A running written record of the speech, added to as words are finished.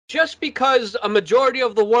just because a majority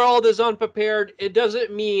of the world is unprepared, it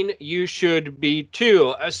doesn't mean you should be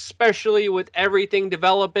too, especially with everything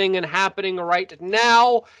developing and happening right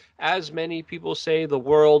now. As many people say, the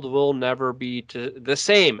world will never be the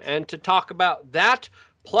same. And to talk about that,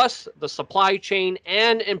 plus the supply chain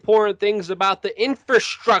and important things about the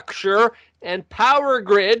infrastructure and power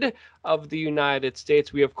grid of the United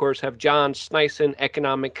States, we of course have John Sneisen,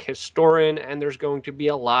 economic historian, and there's going to be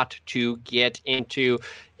a lot to get into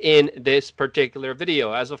in this particular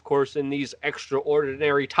video. As of course, in these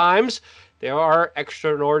extraordinary times, there are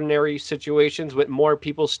extraordinary situations with more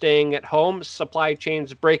people staying at home, supply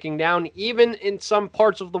chains breaking down. Even in some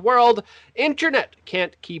parts of the world, internet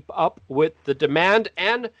can't keep up with the demand,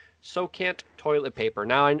 and so can't toilet paper.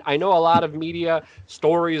 Now, I know a lot of media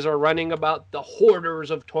stories are running about the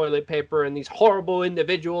hoarders of toilet paper and these horrible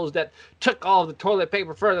individuals that took all the toilet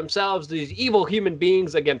paper for themselves, these evil human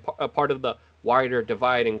beings, again, a part of the wider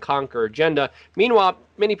divide and conquer agenda. Meanwhile,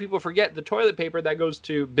 many people forget the toilet paper that goes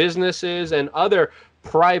to businesses and other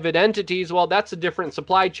private entities. Well, that's a different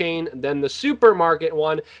supply chain than the supermarket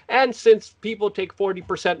one. And since people take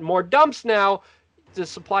 40% more dumps now, the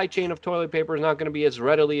supply chain of toilet paper is not going to be as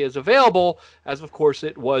readily as available as, of course,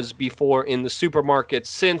 it was before in the supermarkets,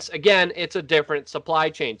 since, again, it's a different supply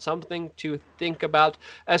chain. Something to think about,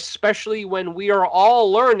 especially when we are all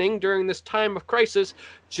learning during this time of crisis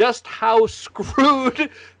just how screwed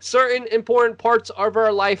certain important parts of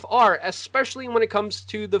our life are, especially when it comes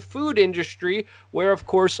to the food industry, where, of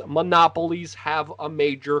course, monopolies have a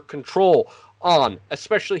major control on,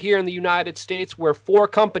 especially here in the United States, where 4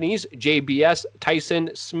 companies, JBS,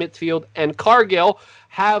 Tyson, Smithfield, and Cargill,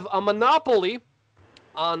 have a monopoly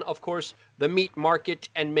on, of course, the meat market,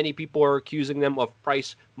 and many people are accusing them of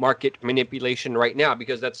price market manipulation right now,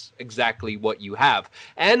 because that's exactly what you have.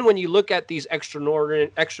 And when you look at these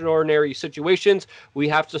extraordinary situations, we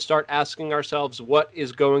have to start asking ourselves what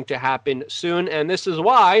is going to happen soon. And this is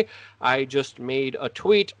why I just made a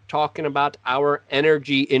tweet talking about our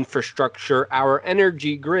energy infrastructure, our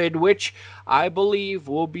energy grid, which I believe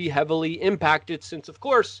will be heavily impacted, since, of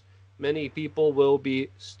course, many people will be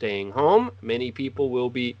staying home. Many people will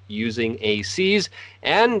be using ACs,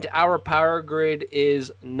 and our power grid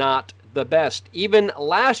is not the best. Even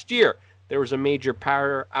last year, there was a major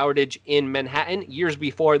power outage in Manhattan. Years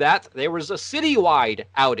before that, there was a citywide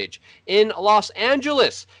outage in Los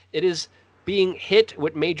Angeles. It is being hit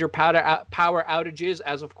with major power outages,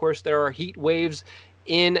 as of course there are heat waves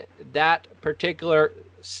in that particular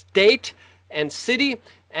state and city.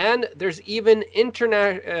 And there's even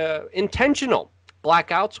intentional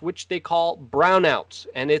blackouts, which they call brownouts.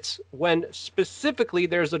 And it's when specifically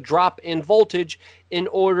there's a drop in voltage in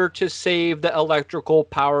order to save the electrical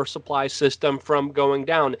power supply system from going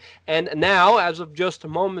down. And now, as of just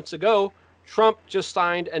moments ago, Trump just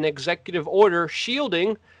signed an executive order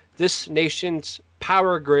shielding this nation's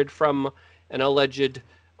power grid from an alleged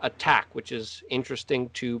attack, which is interesting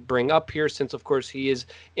to bring up here, since of course he is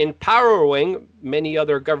empowering many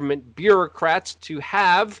other government bureaucrats to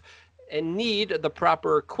have and need the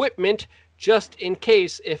proper equipment just in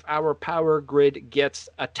case if our power grid gets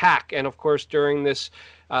attacked. And of course, during this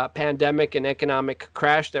pandemic and economic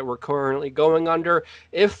crash that we're currently going under,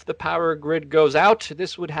 if the power grid goes out,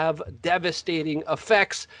 this would have devastating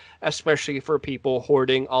effects, especially for people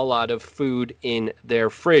hoarding a lot of food in their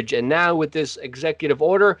fridge. And now with this executive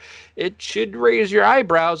order, it should raise your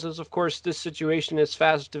eyebrows, as of course this situation is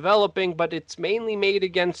fast developing, but it's mainly made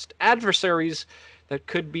against adversaries that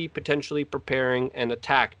could be potentially preparing an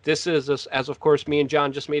attack. This is, as of course me and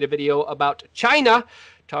John just made a video about China,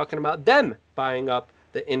 talking about them buying up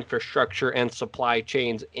the infrastructure and supply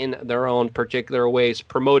chains in their own particular ways,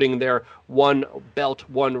 promoting their One Belt,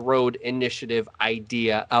 One Road initiative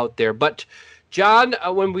idea out there. But John,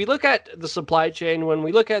 when we look at the supply chain, when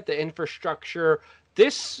we look at the infrastructure,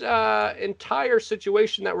 this entire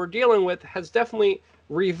situation that we're dealing with has definitely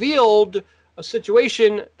revealed a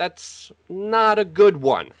situation that's not a good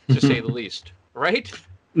one, to say the least, right?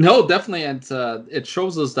 No, definitely, and it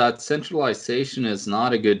shows us that centralization is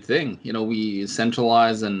not a good thing. You know, we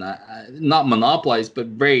centralize and not monopolize, but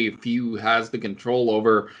very few has the control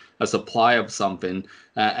over a supply of something.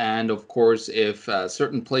 And of course, if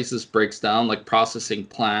certain places breaks down, like processing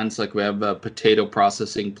plants, like we have potato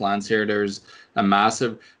processing plants here, there's been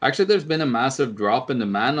a massive drop in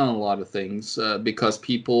demand on a lot of things because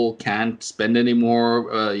people can't spend anymore.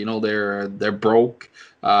 They're broke.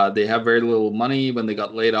 They have very little money when they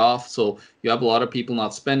got laid off. So you have a lot of people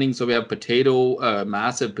not spending. So we have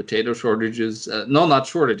massive potato shortages. No, not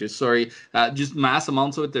shortages, sorry. Just mass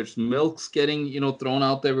amounts of it. There's milks getting, thrown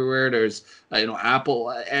out everywhere. everywhere. There's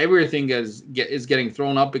Apple, everything is getting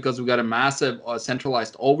thrown up because we've got a massive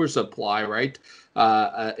centralized oversupply, right?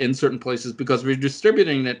 In certain places because we're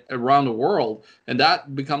distributing it around the world, and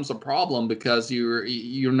that becomes a problem because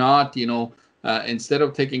you're not, instead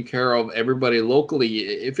of taking care of everybody locally,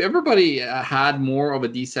 if everybody had more of a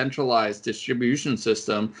decentralized distribution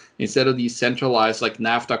system instead of these centralized like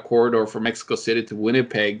NAFTA corridor from Mexico City to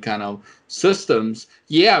Winnipeg kind of systems,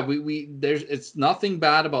 yeah, it's nothing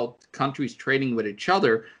bad about countries trading with each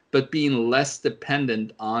other, but being less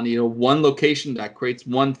dependent on one location that creates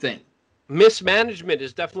one thing. Mismanagement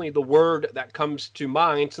is definitely the word that comes to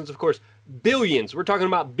mind, since of course billions, we're talking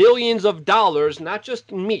about billions of dollars, not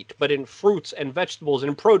just in meat but in fruits and vegetables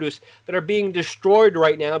and produce, that are being destroyed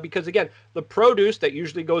right now because, again, the produce that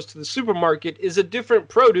usually goes to the supermarket is a different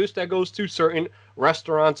produce that goes to certain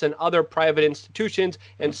restaurants and other private institutions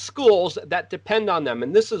and schools that depend on them.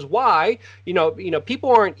 And this is why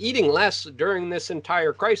people aren't eating less during this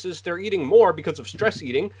entire crisis. They're eating more because of stress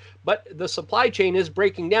eating, but the supply chain is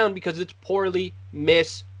breaking down because it's poorly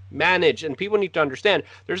mismanaged. And people need to understand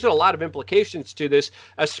there's a lot of implications to this,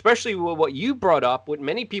 especially with what you brought up, with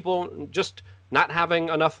many people just not having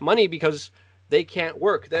enough money because they can't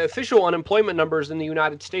work. The official unemployment numbers in the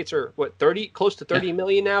United States are what, 30, close to 30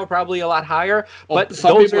 million now, probably a lot higher. Well, but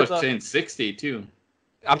some people are saying 60 too.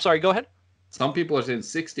 I'm sorry, go ahead. Some people are saying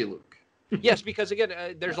 60, Luke. Yes, because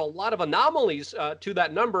again, there's a lot of anomalies to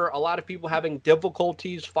that number. A lot of people having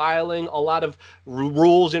difficulties filing, a lot of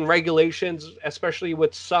rules and regulations, especially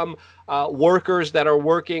with some workers that are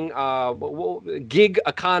working gig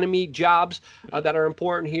economy jobs that are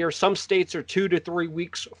important here. Some states are 2 to 3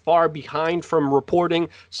 weeks far behind from reporting.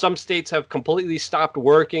 Some states have completely stopped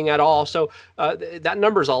working at all. So that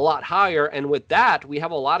number is a lot higher. And with that, we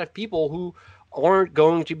have a lot of people who aren't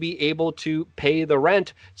going to be able to pay the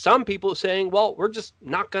rent. Some people saying, well, we're just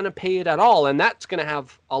not going to pay it at all. And that's going to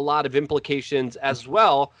have a lot of implications as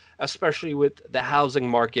well, especially with the housing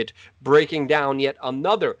market breaking down, yet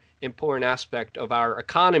another important aspect of our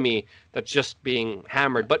economy that's just being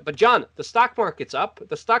hammered. But John, the stock market's up.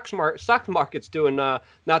 The stock market's doing not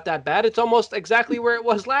that bad. It's almost exactly where it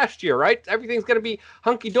was last year, right? Everything's going to be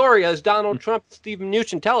hunky-dory, as Donald Trump, Steve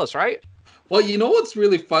Mnuchin tell us, right? Well, you know what's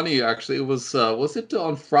really funny, actually, it was it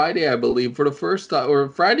on Friday, I believe, for the first time, or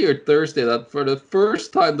Friday or Thursday, that for the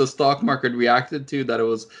first time the stock market reacted to that it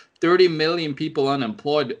was 30 million people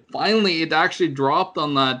unemployed. Finally, it actually dropped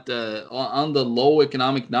on that on the low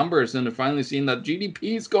economic numbers, and they're finally seeing that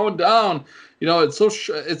GDP is going down. It's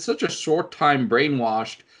such a short time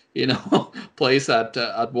brainwashed place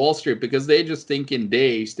at Wall Street, because they just think in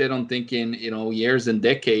days. They don't think in years and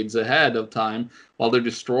decades ahead of time, while they're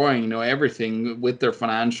destroying everything with their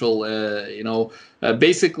financial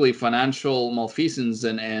basically financial malfeasance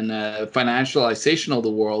and financialization of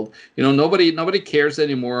the world. Nobody cares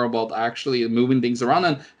anymore about actually moving things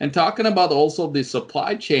around, and talking about also the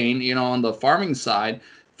supply chain. On the farming side,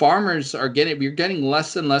 farmers we're getting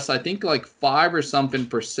less and less. I think like 5 or something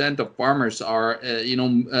 % of farmers are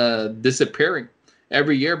disappearing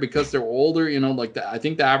every year because they're older. I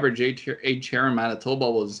think the average age here in Manitoba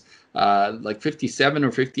was like 57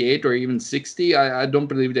 or 58 or even 60. I don't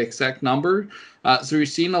believe the exact number. So you're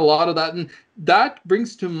seeing a lot of that, and that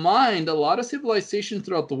brings to mind a lot of civilizations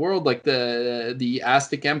throughout the world, like the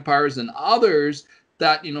Aztec empires and others,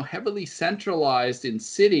 that heavily centralized in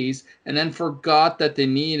cities and then forgot that they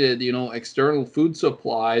needed external food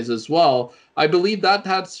supplies as well. I believe that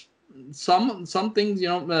had some things,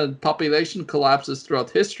 population collapses throughout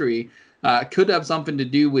history could have something to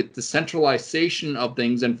do with the centralization of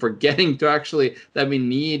things and forgetting to actually that we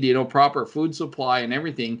need proper food supply and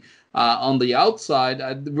everything on the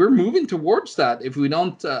outside. We're moving towards that if we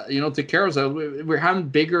don't take care of ourselves. We're having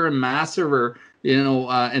bigger and massiver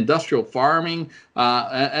industrial farming,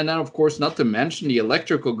 and then of course not to mention the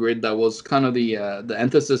electrical grid that was kind of the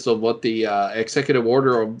emphasis of what the executive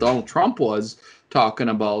order of Donald Trump was talking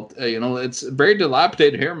about. It's very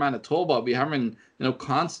dilapidated here in Manitoba. We're having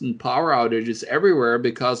constant power outages everywhere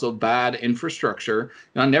because of bad infrastructure.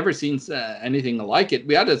 I've never seen anything like it.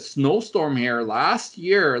 We had a snowstorm here last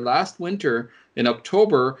winter in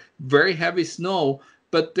October, very heavy snow.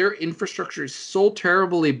 But their infrastructure is so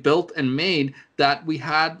terribly built and made that we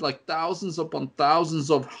had like thousands upon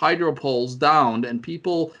thousands of hydro poles down, and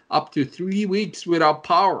people up to 3 weeks without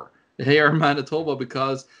power here in Manitoba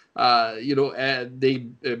because they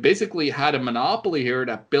basically had a monopoly here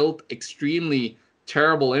that built extremely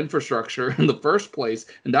terrible infrastructure in the first place.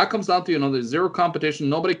 And that comes down to there's zero competition.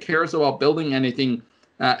 Nobody cares about building anything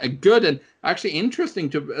good. And actually interesting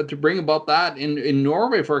to bring about that in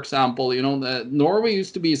Norway, for example. Norway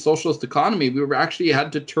used to be a socialist economy. We were actually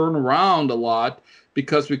had to turn around a lot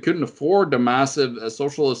because we couldn't afford the massive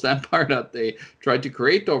socialist empire that they tried to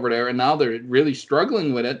create over there, and now they're really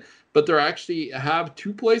struggling with it. But they actually have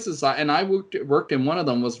two places, and I worked in one of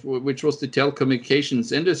them, which was the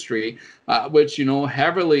telecommunications industry, which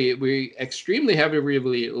we extremely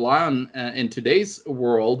heavily rely on in today's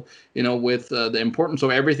world. With the importance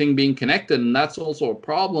of everything being connected, and that's also a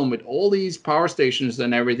problem with all these power stations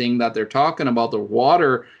and everything that they're talking about, the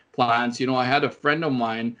water plants. I had a friend of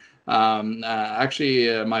mine,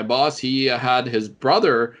 actually, my boss, he had his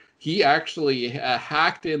brother. He actually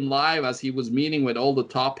hacked in live as he was meeting with all the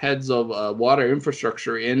top heads of water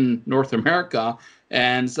infrastructure in North America,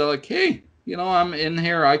 and so like, hey, I'm in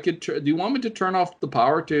here. I could. Do you want me to turn off the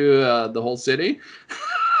power to the whole city?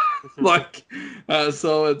 Like,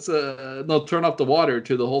 so it's no, turn off the water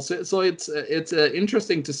to the whole city. So it's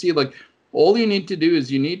interesting to see. Like, all you need to do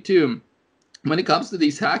is you need to, when it comes to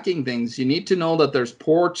these hacking things, you need to know that there's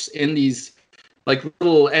ports in these like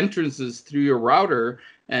little entrances through your router.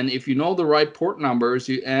 And if you know the right port numbers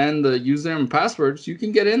and the username and passwords, you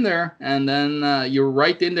can get in there, and then you're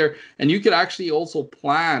right in there. And you could actually also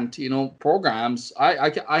plant, programs. I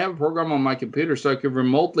have a program on my computer, so I could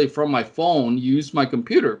remotely from my phone use my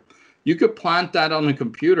computer. You could plant that on a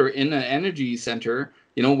computer in an energy center,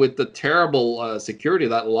 with the terrible security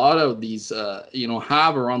that a lot of these,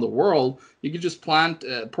 have around the world. You could just plant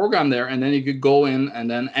a program there, and then you could go in and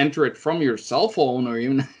then enter it from your cell phone or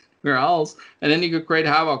even where else, and then you could create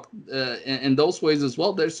havoc in those ways as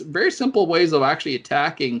well. There's very simple ways of actually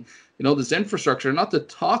attacking, this infrastructure. Not to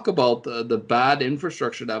talk about the bad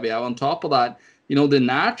infrastructure that we have. On top of that, the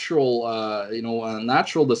natural,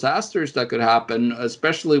 natural disasters that could happen,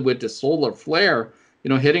 especially with the solar flare,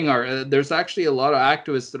 hitting our. There's actually a lot of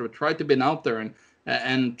activists that have tried to been out there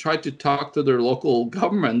and tried to talk to their local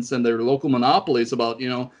governments and their local monopolies about,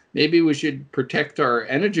 maybe we should protect our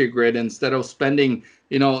energy grid instead of spending,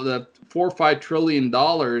 the $4 or $5 trillion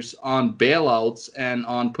on bailouts and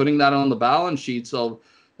on putting that on the balance sheets of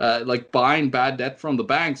like buying bad debt from the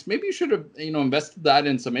banks. Maybe you should have, invested that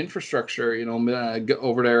in some infrastructure,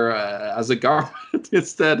 over there as a government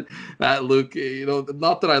instead, Luke.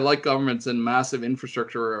 Not that I like governments and massive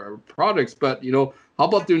infrastructure products, but, how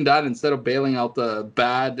about doing that instead of bailing out the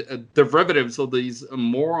bad derivatives of these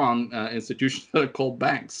moron institutions that are called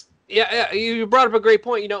banks? Yeah, you brought up a great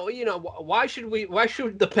point. Why should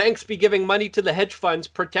the banks be giving money to the hedge funds,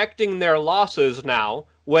 protecting their losses now,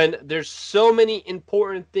 when there's so many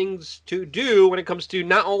important things to do when it comes to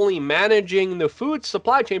not only managing the food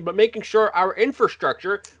supply chain, but making sure our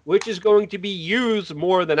infrastructure, which is going to be used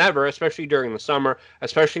more than ever, especially during the summer,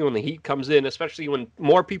 especially when the heat comes in, especially when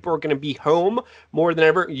more people are going to be home more than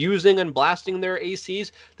ever using and blasting their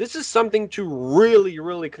ACs. This is something to really,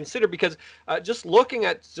 really consider, because just looking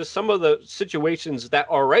at just some of the situations that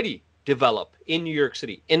already develop in New York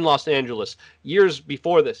City, in Los Angeles, years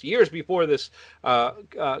before this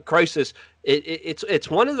crisis. It's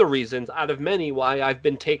one of the reasons out of many why I've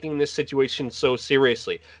been taking this situation so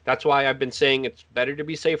seriously. That's why I've been saying it's better to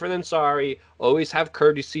be safer than sorry. Always have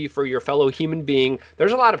courtesy for your fellow human being.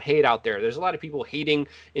 There's a lot of hate out there. There's a lot of people hating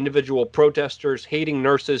individual protesters, hating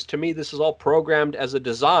nurses. To me, this is all programmed as a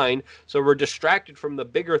design, so we're distracted from the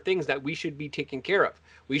bigger things that we should be taking care of.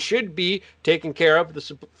 We should be taking care of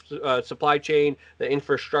the supply chain, the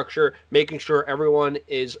infrastructure, making sure everyone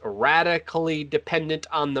is radically dependent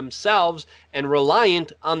on themselves and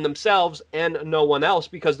reliant on themselves and no one else.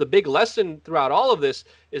 Because the big lesson throughout all of this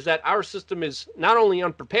is that our system is not only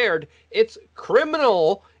unprepared, it's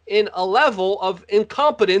criminal in a level of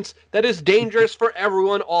incompetence that is dangerous for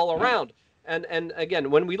everyone all around. And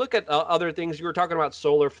again, when we look at other things, you were talking about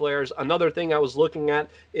solar flares. Another thing I was looking at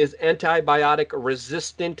is antibiotic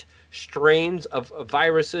resistant strains of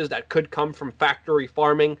viruses that could come from factory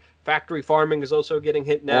farming. Factory farming is also getting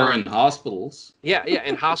hit now. Or in hospitals. Yeah,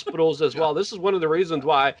 in hospitals as well. This is one of the reasons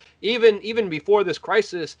why, even before this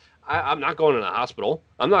crisis, I'm not going to a hospital.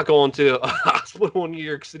 I'm not going to a hospital in New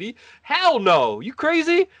York City. Hell no. You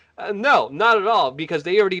crazy? No, not at all, because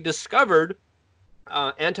they already discovered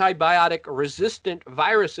antibiotic resistant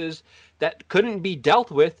viruses that couldn't be dealt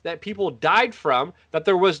with, that people died from, that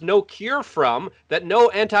there was no cure from, that no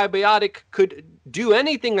antibiotic could do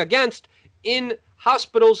anything against in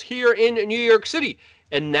hospitals here in New York City.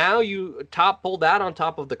 And now you pull that on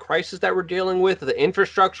top of the crisis that we're dealing with, the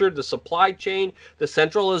infrastructure, the supply chain, the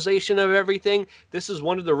centralization of everything. This is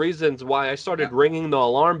one of the reasons why I started ringing the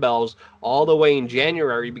alarm bells all the way in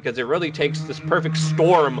January, because it really takes this perfect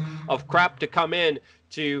storm of crap to come in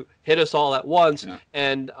to hit us all at once. Yeah.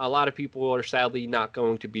 And a lot of people are sadly not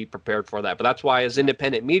going to be prepared for that. But that's why, as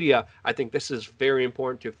independent media, I think this is very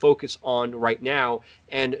important to focus on right now,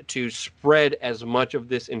 and to spread as much of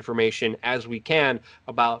this information as we can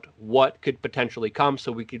about what could potentially come,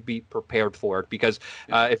 so we could be prepared for it. Because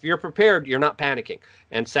if you're prepared, you're not panicking.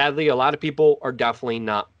 And sadly, a lot of people are definitely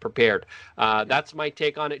not prepared. That's my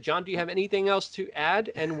take on it. John, do you have anything else to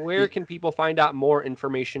add? And where can people find out more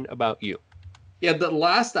information about you? Yeah, the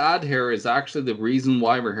last ad here is actually the reason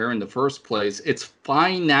why we're here in the first place. It's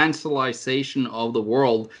financialization of the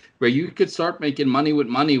world, where you could start making money with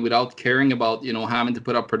money without caring about, having to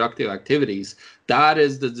put up productive activities. That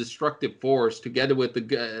is the destructive force, together with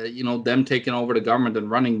the, them taking over the government and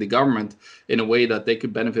running the government in a way that they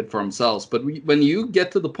could benefit for themselves. But when you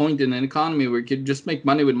get to the point in an economy where you could just make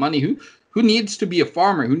money with money, who needs to be a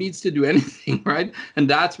farmer? Who needs to do anything, right? And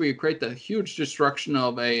that's where you create the huge destruction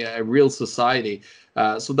of a real society.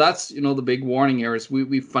 So that's, the big warning here is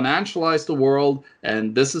we financialize the world,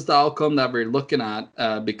 and this is the outcome that we're looking at,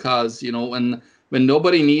 because, when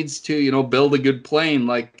nobody needs to, build a good plane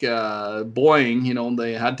like Boeing,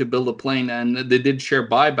 they had to build a plane, and they did share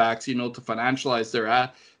buybacks, to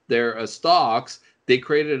financialize their stocks. They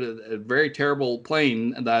created a very terrible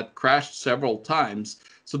plane that crashed several times.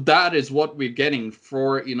 So that is what we're getting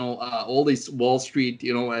for, all these Wall Street,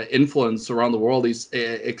 influence around the world, these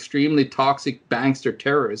extremely toxic bankster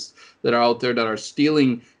terrorists that are out there that are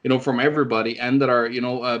stealing, from everybody, and that are,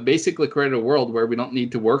 basically created a world where we don't need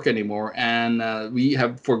to work anymore. And we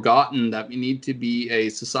have forgotten that we need to be a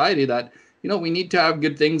society that, we need to have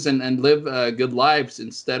good things and live good lives,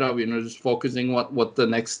 instead of, just focusing what the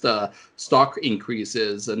next stock increase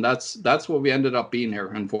is. And that's what we ended up being here,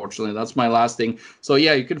 unfortunately. That's my last thing. So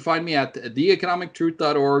yeah, you can find me at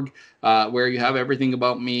theeconomictruth.org, where you have everything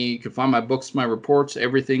about me. You can find my books, my reports,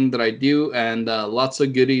 everything that I do, and lots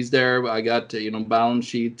of goodies there. I got balance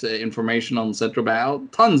sheet information on central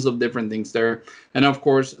bank, tons of different things there. And of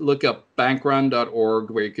course, look up bankrun.org,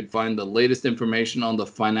 where you could find the latest information on the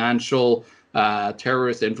financial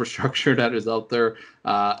terrorist infrastructure that is out there,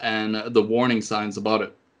 and the warning signs about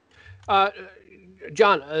it.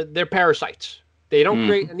 John, they're parasites. They don't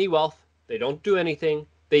create any wealth. They don't do anything.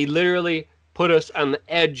 They literally put us on the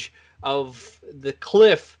edge of the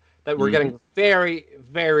cliff that we're getting very,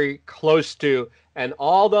 very close to. And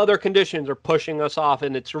all the other conditions are pushing us off.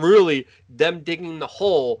 And it's really them digging the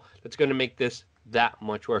hole that's going to make this that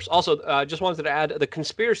much worse. Also, just wanted to add, the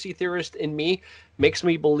conspiracy theorist in me makes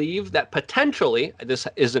me believe that potentially, this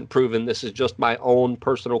isn't proven, this is just my own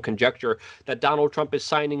personal conjecture, that Donald Trump is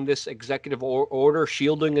signing this executive order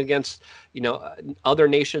shielding against, other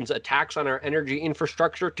nations' attacks on our energy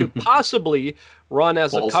infrastructure to possibly run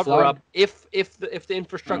as a cover-up if the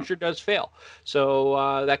infrastructure does fail.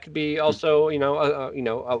 So that could be also,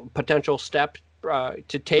 a potential step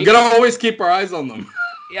to take. We're gonna always keep our eyes on them.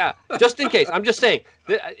 Yeah, just in case. I'm just saying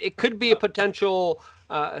it could be a potential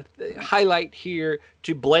highlight here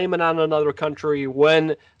to blame it on another country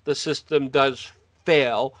when the system does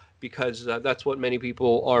fail, because that's what many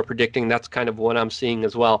people are predicting. That's kind of what I'm seeing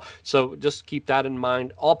as well. So just keep that in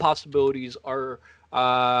mind. All possibilities are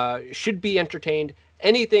should be entertained.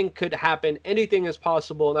 Anything could happen. Anything is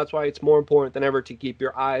possible. And that's why it's more important than ever to keep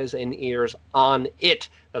your eyes and ears on it.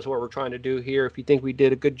 That's what we're trying to do here. If you think we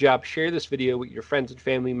did a good job, share this video with your friends and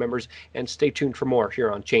family members, and stay tuned for more here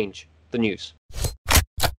on Change the News.